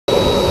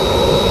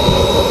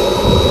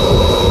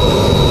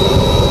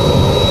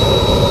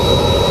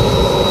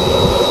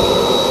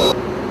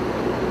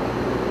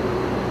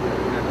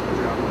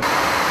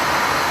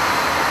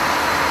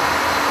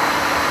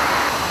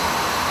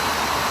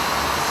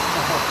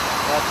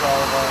That's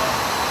all of our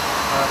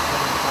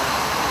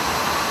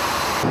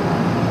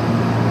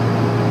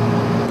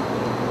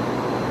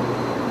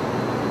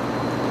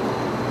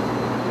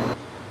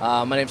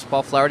My name is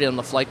Paul Flaherty. I'm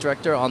the flight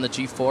director on the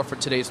G4 for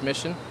today's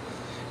mission,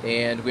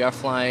 and we are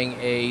flying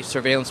a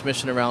surveillance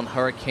mission around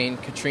Hurricane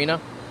Katrina.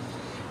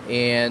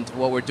 And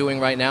what we're doing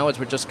right now is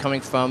we're just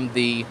coming from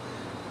the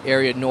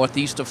area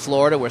northeast of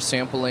Florida. We're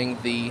sampling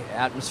the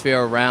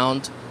atmosphere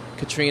around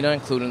Katrina,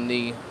 including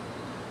the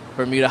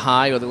Bermuda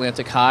High or the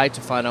Atlantic High,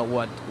 to find out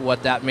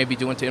what that may be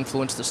doing to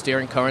influence the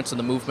steering currents and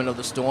the movement of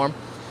the storm.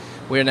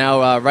 We're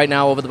now right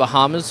now over the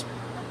Bahamas,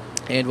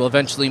 and we'll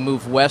eventually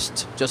move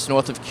west just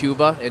north of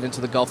Cuba and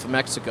into the Gulf of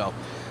Mexico.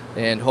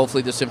 And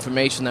hopefully this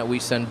information that we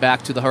send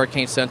back to the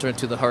Hurricane Center and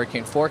to the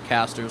hurricane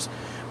forecasters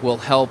will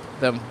help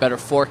them better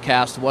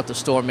forecast what the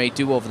storm may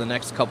do over the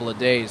next couple of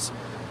days.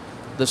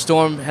 The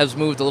storm has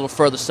moved a little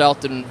further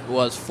south than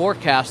was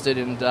forecasted,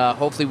 and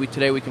hopefully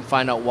today we can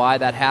find out why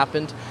that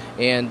happened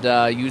and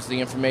use the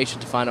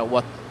information to find out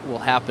what will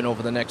happen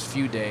over the next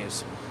few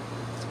days.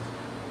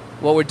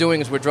 What we're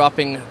doing is we're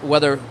dropping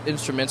weather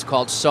instruments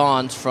called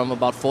sondes from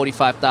about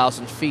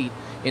 45,000 feet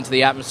into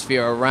the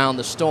atmosphere around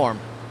the storm.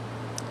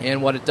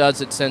 And what it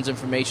does, it sends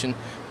information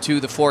to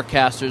the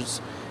forecasters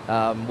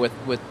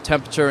with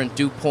temperature and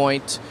dew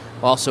point,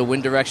 also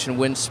wind direction,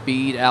 wind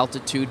speed,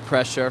 altitude,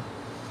 pressure.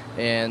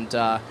 And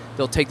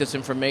they'll take this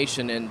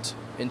information and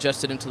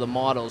ingest it into the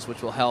models,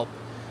 which will help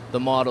the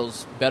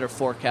models better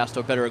forecast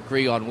or better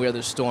agree on where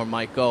the storm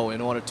might go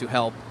in order to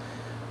help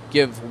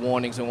give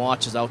warnings and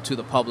watches out to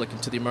the public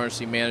and to the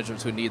emergency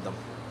managers who need them.